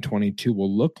 2022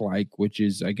 will look like, which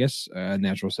is, I guess, a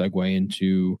natural segue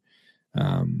into,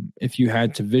 if you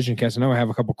had to vision cast. I know I have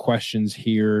a couple questions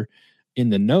here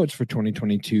in the notes for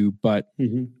 2022, but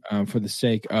for the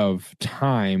sake of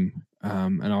time,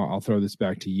 and I'll throw this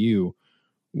back to you.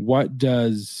 What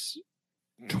does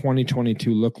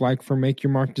 2022 look like for Make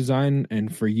Your Mark Design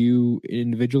and for you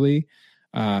individually?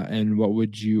 And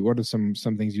what are some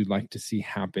things you'd like to see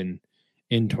happen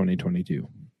in 2022?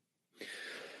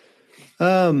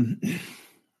 I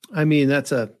mean,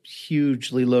 that's a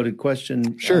hugely loaded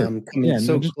question. Sure. Coming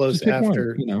so close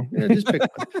after, one, just pick one.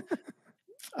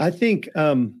 I think, it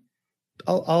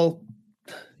all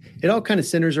kind of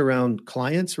centers around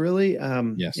clients, really.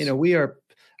 Yes.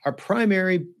 Our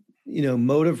primary,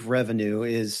 mode of revenue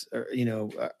is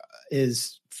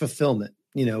fulfillment.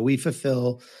 We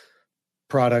fulfill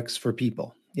products for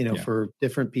people, for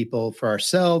different people, for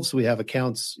ourselves. We have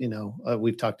accounts,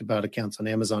 we've talked about accounts on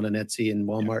Amazon and Etsy and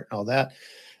Walmart and all that.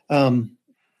 And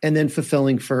then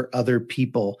fulfilling for other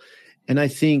people. And I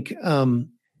think,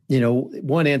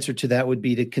 one answer to that would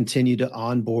be to continue to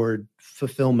onboard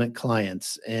fulfillment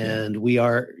clients. And we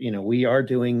are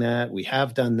doing that. We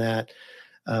have done that.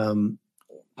 We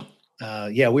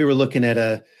were looking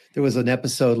at there was an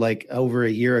episode like over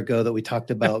a year ago that we talked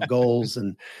about goals,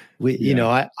 and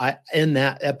I in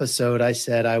that episode, I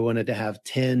said I wanted to have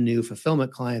 10 new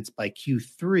fulfillment clients by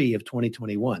Q3 of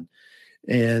 2021.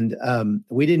 And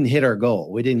we didn't hit our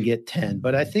goal. We didn't get 10,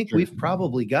 but I think we've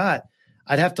probably got,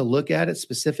 I'd have to look at it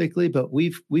specifically, but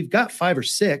we've got 5 or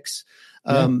 6,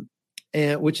 and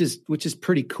which is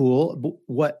pretty cool. But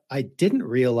what I didn't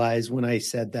realize when I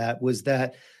said that was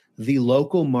that the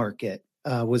local market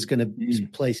was going to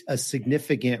play a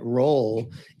significant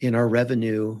role in our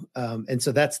revenue. And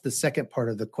so that's the second part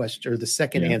of the question, or the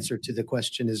second answer to the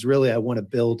question is really, I want to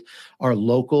build our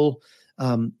local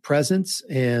presence.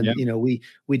 And, we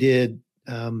did,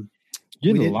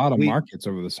 you did a lot of markets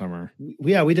over the summer.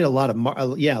 We did a lot of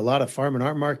a lot of farm and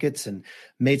art markets, and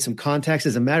made some contacts.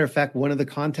 As a matter of fact, one of the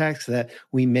contacts that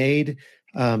we made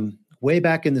way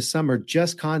back in the summer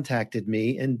just contacted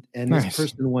me, and Nice. This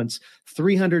person wants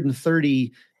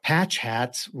 330 patch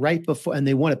hats right before, and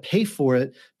they want to pay for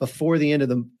it before the end of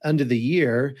the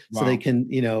year, so they can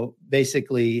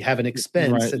basically have an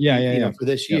expense for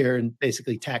this year, and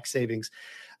basically tax savings.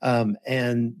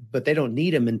 But they don't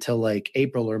need them until like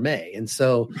April or May. And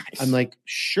so I'm like,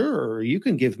 sure, you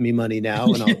can give me money now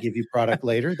and I'll give you product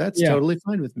later. That's totally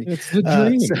fine with me. It's the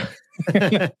dream.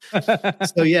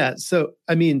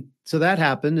 So that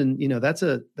happened. And, that's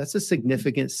a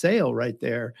significant sale right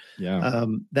there. Yeah.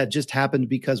 That just happened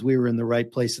because we were in the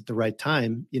right place at the right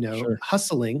time,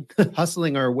 hustling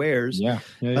our wares. Yeah.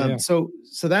 So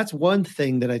that's one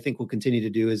thing that I think we'll continue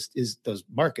to do is those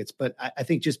markets. But I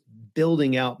think just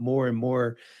building out more and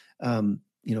more,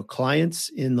 clients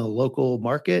in the local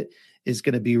market is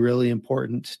going to be really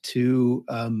important to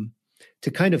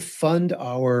kind of fund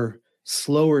our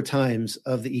slower times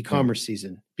of the e-commerce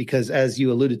season. Because as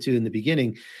you alluded to in the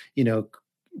beginning,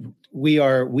 we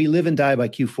live and die by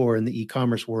Q4 in the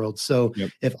e-commerce world. So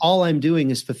if all I'm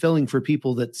doing is fulfilling for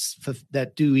people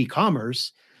that do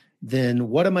e-commerce, then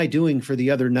what am I doing for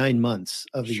the other 9 months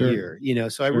of the year?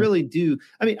 So I really do.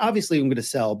 I mean, obviously I'm going to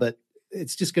sell, but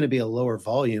it's just going to be a lower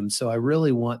volume. So I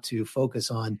really want to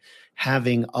focus on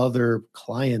having other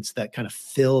clients that kind of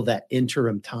fill that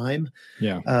interim time.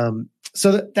 Yeah.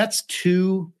 So that's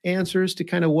 2 answers to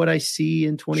kind of what I see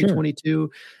in 2022.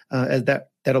 As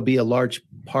that'll be a large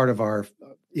part of our,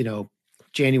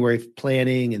 January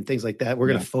planning and things like that. We're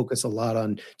going to focus a lot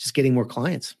on just getting more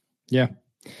clients. Yeah.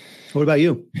 What about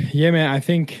you? Yeah, man. I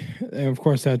think, of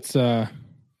course, that's kind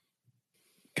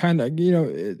of,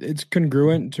 it's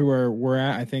congruent to where we're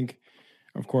at. I think,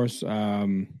 of course,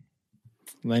 landing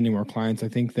more clients. I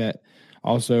think that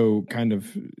also kind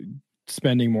of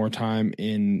spending more time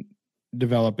in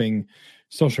developing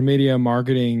social media,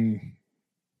 marketing,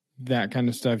 that kind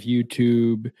of stuff,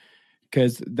 YouTube,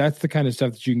 because that's the kind of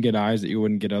stuff that you can get eyes that you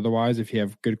wouldn't get otherwise if you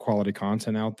have good quality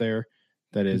content out there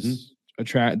that is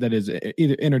that is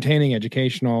either entertaining,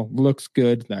 educational, looks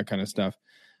good, that kind of stuff,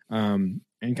 and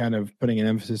kind of putting an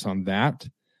emphasis on that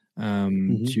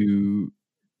to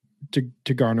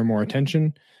garner more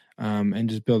attention, and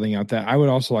just building out that. I would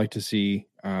also like to see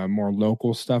more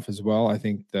local stuff as well. I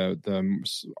think the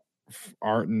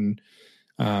art and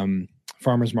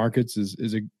farmers markets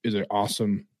is an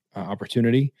awesome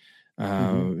opportunity.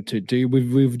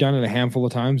 We've done it a handful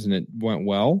of times and it went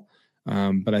well,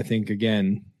 but I think,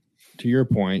 again, to your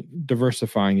point,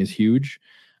 diversifying is huge,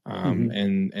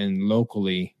 and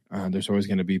locally there's always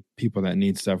going to be people that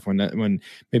need stuff when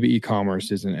maybe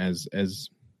e-commerce isn't as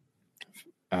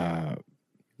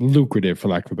lucrative, for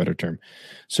lack of a better term.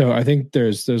 So I think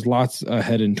there's lots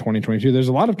ahead in 2022. There's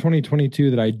a lot of 2022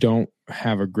 that I don't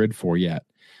have a grid for yet.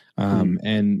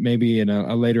 And maybe in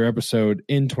a later episode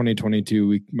in 2022,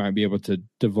 we might be able to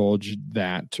divulge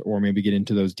that, or maybe get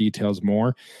into those details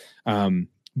more.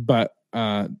 But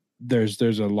there's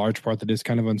a large part that is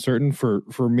kind of uncertain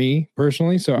for me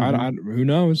personally. So who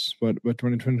knows what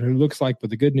 2022 looks like? But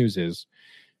the good news is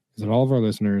that all of our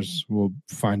listeners will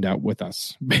find out with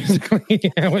us, basically,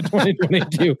 what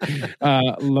 2022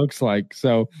 looks like.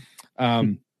 So,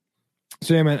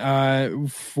 yeah, man,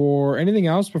 for anything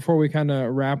else before we kind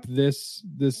of wrap this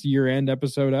year-end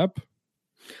episode up?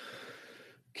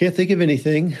 Can't think of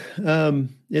anything.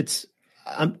 I'm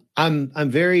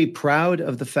very proud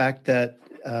of the fact that,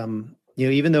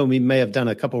 even though we may have done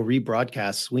a couple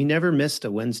rebroadcasts, we never missed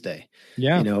a Wednesday,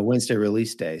 a Wednesday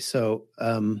release day. So,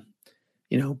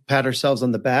 pat ourselves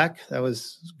on the back. That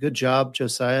was good job,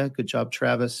 Josiah. Good job,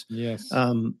 Travis. Yes.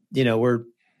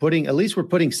 at least we're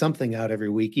putting something out every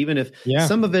week, even if Yeah.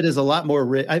 some of it is a lot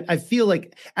more. I feel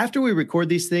like after we record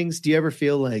these things, do you ever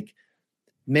feel like,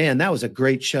 man, that was a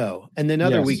great show? And then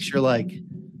other Yes. weeks you're like,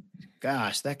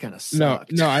 gosh, that kind of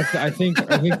sucked. No, I think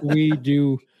we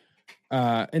do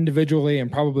individually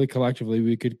and probably collectively,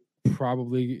 we could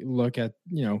probably look at,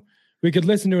 we could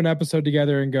listen to an episode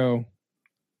together and go,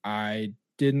 I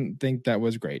didn't think that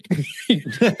was great. You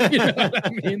know what I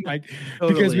mean? Like,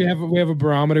 Totally. because we have a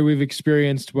barometer. We've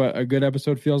experienced what a good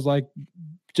episode feels like,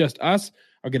 just us,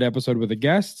 a good episode with the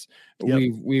guests.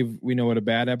 Yep. We know what a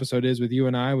bad episode is with you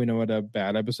and I. We know what a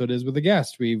bad episode is with a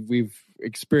guest. We've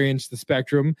experienced the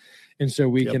spectrum. And so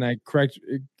we can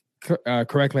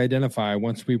correctly identify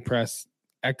once we press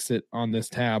exit on this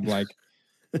tab, like,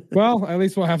 well, at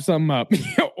least we'll have something up,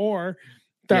 or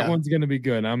that one's going to be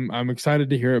good. I'm excited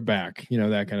to hear it back,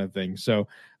 that kind of thing. So,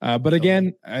 but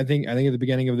again, I think at the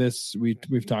beginning of this,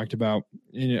 we've talked about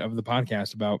of the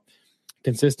podcast about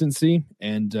consistency,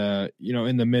 and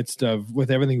in the midst of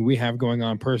with everything we have going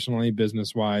on personally,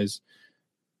 business wise,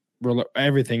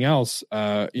 everything else,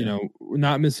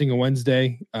 not missing a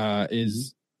Wednesday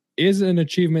is an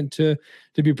achievement to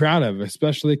be proud of,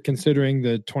 especially considering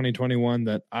the 2021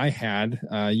 that I had.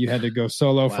 You had to go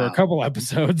solo for a couple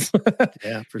episodes.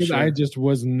 Yeah, for sure. I just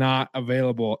was not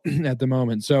available at the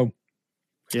moment. So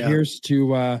here's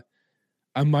to a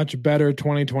much better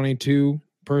 2022,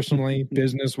 personally,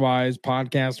 business wise,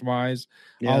 podcast wise,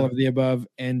 all of the above.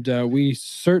 And we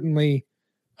certainly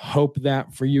hope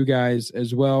that for you guys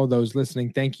as well, those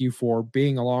listening. Thank you for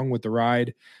being along with the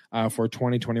ride for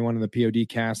 2021 in the POD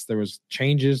cast. There was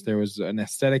changes. There was an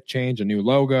aesthetic change, a new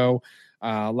logo,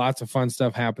 lots of fun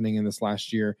stuff happening in this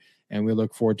last year. And we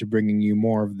look forward to bringing you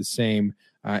more of the same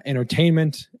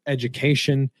entertainment,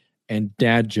 education, and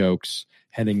dad jokes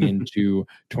heading into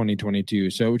 2022.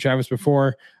 So Travis,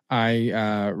 before I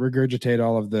regurgitate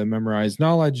all of the memorized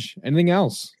knowledge, anything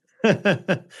else?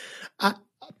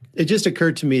 It just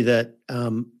occurred to me that,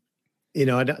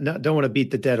 I don't want to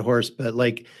beat the dead horse, but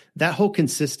like that whole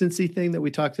consistency thing that we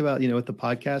talked about, with the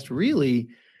podcast, really,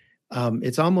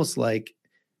 it's almost like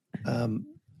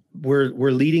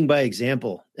we're leading by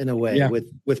example in a way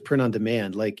with print on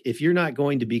demand. Like if you're not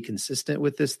going to be consistent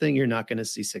with this thing, you're not going to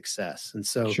see success. And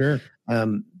so,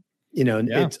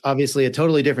 it's obviously a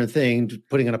totally different thing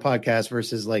putting on a podcast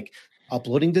versus like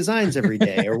uploading designs every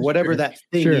day or whatever that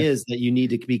thing is that you need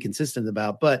to be consistent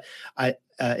about. But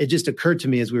it just occurred to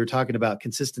me as we were talking about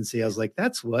consistency, I was like,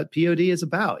 that's what POD is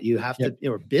about. You have to,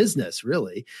 or business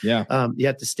really. Yeah. You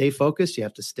have to stay focused, you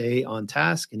have to stay on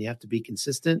task, and you have to be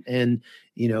consistent. And,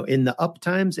 in the up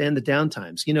times and the down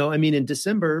times, in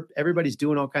December, everybody's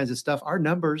doing all kinds of stuff. Our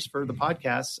numbers for the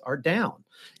podcasts are down,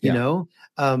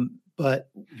 but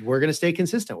we're going to stay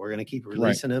consistent. We're going to keep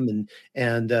releasing them,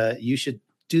 and you should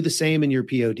do the same in your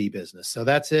POD business. So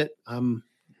that's it.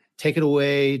 Take it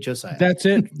away, Josiah. That's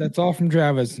it. That's all from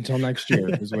Travis until next year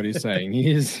is what he's saying. He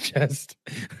is just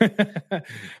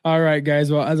all right,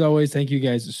 guys. Well, as always, thank you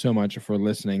guys so much for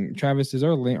listening. Travis, is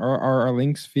our our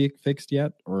links fixed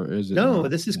yet, or is it? No,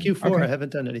 not? This is Q4. Okay. I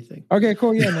haven't done anything. Okay,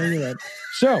 cool. Yeah, no, you're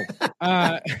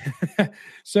right.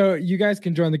 So you guys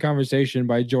can join the conversation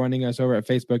by joining us over at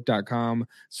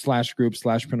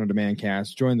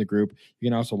facebook.com/group/print-on-demand-cast. Join the group. You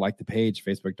can also like the page,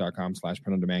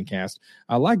 facebook.com/print-on-demand-cast.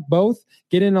 Like both,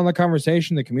 get in on the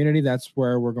conversation, the community. That's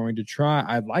where we're going to try.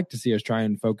 I'd like to see us try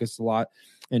and focus a lot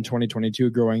in 2022,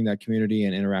 growing that community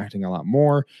and interacting a lot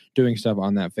more, doing stuff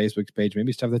on that Facebook page,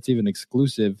 maybe stuff that's even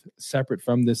exclusive, separate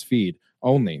from this feed,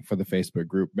 only for the Facebook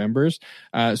group members.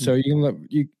 So you can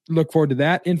look forward to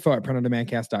that.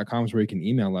 info@printondemandcast.com is where you can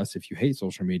email us if you hate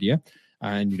social media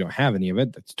and you don't have any of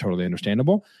it. That's totally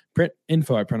understandable.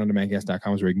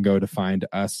 Info@printondemandcast.com is where you can go to find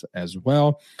us as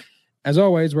well. As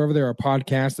always, wherever there are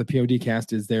podcasts, the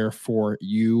PODcast is there for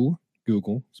you.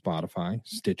 Google, Spotify,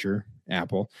 Stitcher,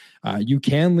 Apple. You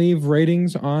can leave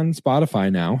ratings on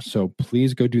Spotify now, so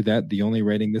please go do that. The only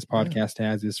rating this podcast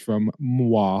has is from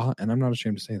moi, and I'm not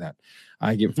ashamed to say that.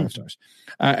 I give it 5 stars.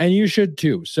 And you should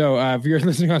too. So if you're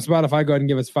listening on Spotify, go ahead and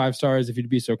give us 5 stars if you'd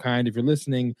be so kind. If you're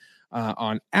listening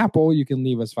on Apple, you can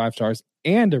leave us 5 stars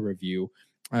and a review.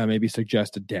 Maybe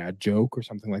suggest a dad joke or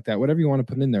something like that. Whatever you want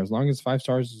to put in there. As long as 5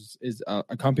 stars is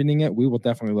accompanying it, we will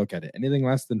definitely look at it. Anything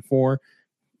less than 4,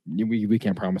 we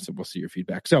can't promise that we'll see your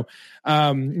feedback. So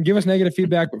give us negative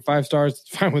feedback, but 5 stars, it's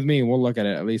fine with me. We'll look at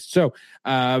it at least. So,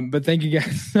 but thank you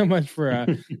guys so much for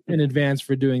in advance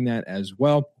for doing that as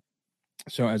well.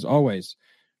 So as always,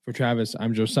 for Travis,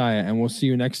 I'm Josiah, and we'll see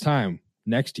you next time,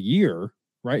 next year,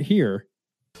 right here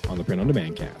on the Print on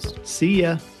Demand cast. See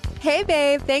ya. Hey,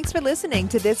 babe. Thanks for listening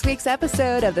to this week's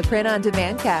episode of the Print on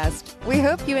Demand cast. We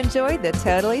hope you enjoyed the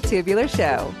Totally Tubular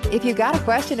Show. If you got a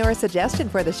question or a suggestion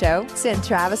for the show, send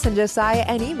Travis and Josiah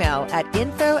an email at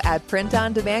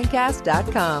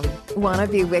info@printondemandcast.com. Want to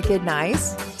be wicked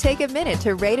nice? Take a minute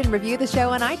to rate and review the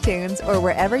show on iTunes or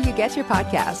wherever you get your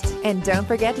podcasts. And don't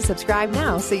forget to subscribe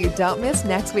now so you don't miss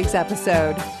next week's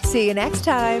episode. See you next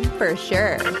time, for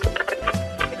sure.